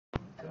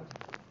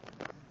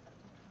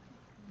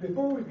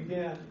Before we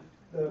began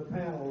the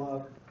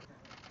panel,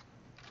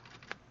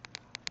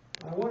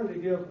 I wanted to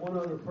give one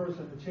other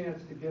person a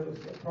chance to give us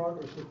a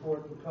progress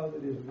report because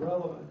it is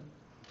relevant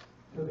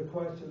to the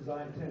questions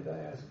I intend to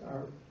ask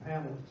our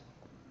panelists.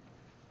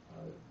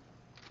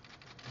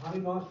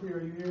 Hani Masri,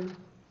 are you here?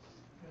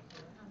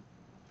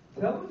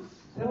 Tell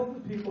the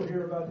people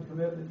here about the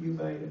commitment you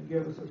made and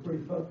give us a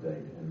brief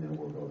update, and then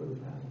we'll go to the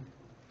panel.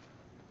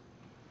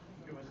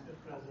 Thank you, Mr.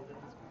 President.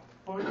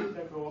 4 years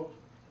ago,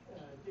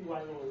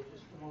 TYO, which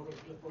is Tomorrow's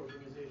Clip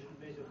Organization,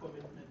 made a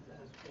commitment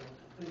as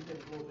Clinton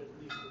Global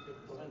Initiative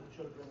to help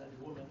children and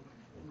women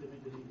in the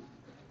Middle East.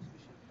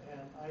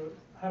 And I'm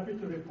happy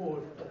to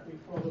report that we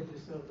probably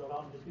served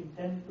around between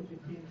 10 to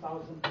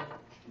 15,000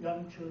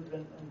 young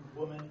children and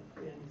women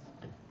in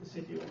the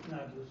city of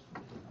Nablus,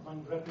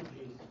 among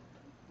refugees.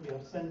 We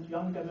have sent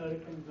young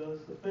American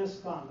girls, the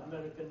first time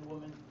American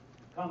women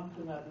come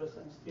to Nablus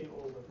and stay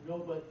over.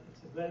 But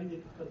it's a very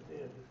difficult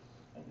area,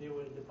 and they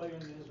were the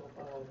pioneers of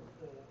our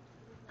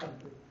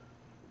country.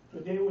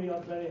 Today we are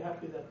very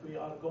happy that we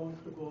are going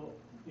to go,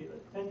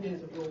 10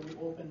 days ago we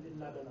opened in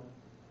Lebanon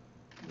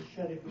with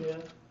Sherry Blair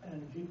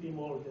and GP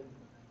Morgan.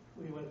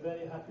 We were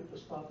very happy to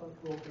start our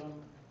program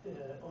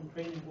on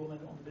training women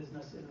on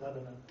business in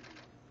Lebanon.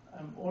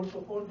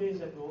 Also 4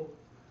 days ago,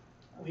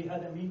 we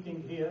had a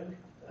meeting here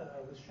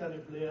with Sherry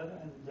Blair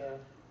and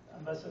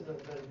Ambassador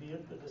Verveer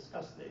to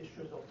discuss the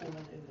issues of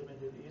women in the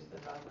Middle East.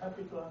 And I'm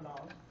happy to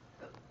announce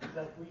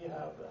that we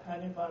have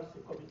Hani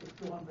Masri committed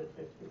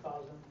 $250,000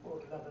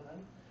 for Lebanon.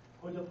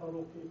 Huda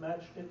Faruqi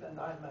matched it, and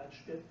I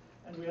matched it,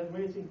 and we are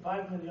raising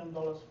 $5 million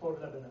for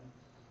Lebanon.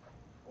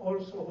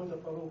 Also, Huda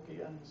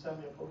Faruqi and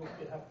Samia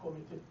Faruqi have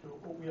committed to,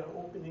 we are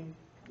opening,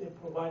 they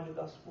provided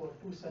us for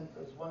 2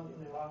 centers, one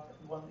in Iraq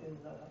and one in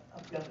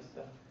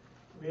Afghanistan.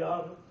 We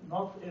are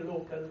not a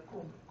local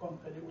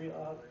company, we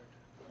are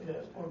an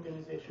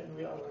organization,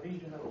 we are a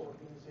regional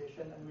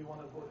organization, and we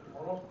want to go to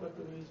Morocco,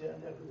 Tunisia,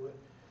 and everywhere.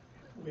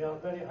 We are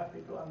very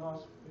happy to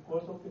announce,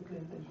 because of the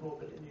Clinton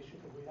Global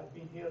Initiative, we have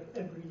been here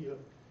every year,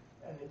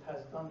 and it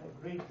has done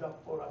a great job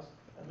for us.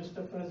 And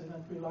Mr.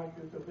 President, we'd like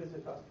you to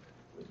visit us.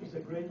 It is a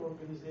great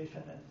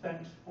organization, and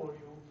thanks for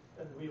you.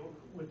 And we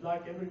would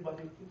like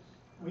everybody to,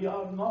 we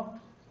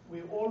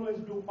always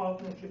do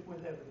partnership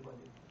with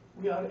everybody.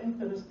 We are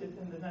interested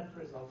in the net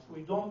results.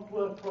 We don't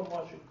work from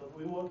Washington.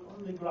 We work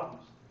on the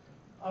grounds.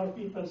 Our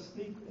people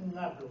sleep in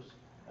Nablus,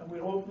 and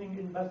we're opening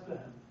in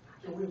Bethlehem.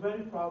 So we're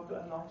very proud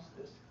to announce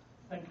this.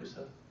 Thank you,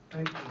 sir.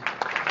 Thank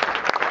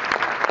you.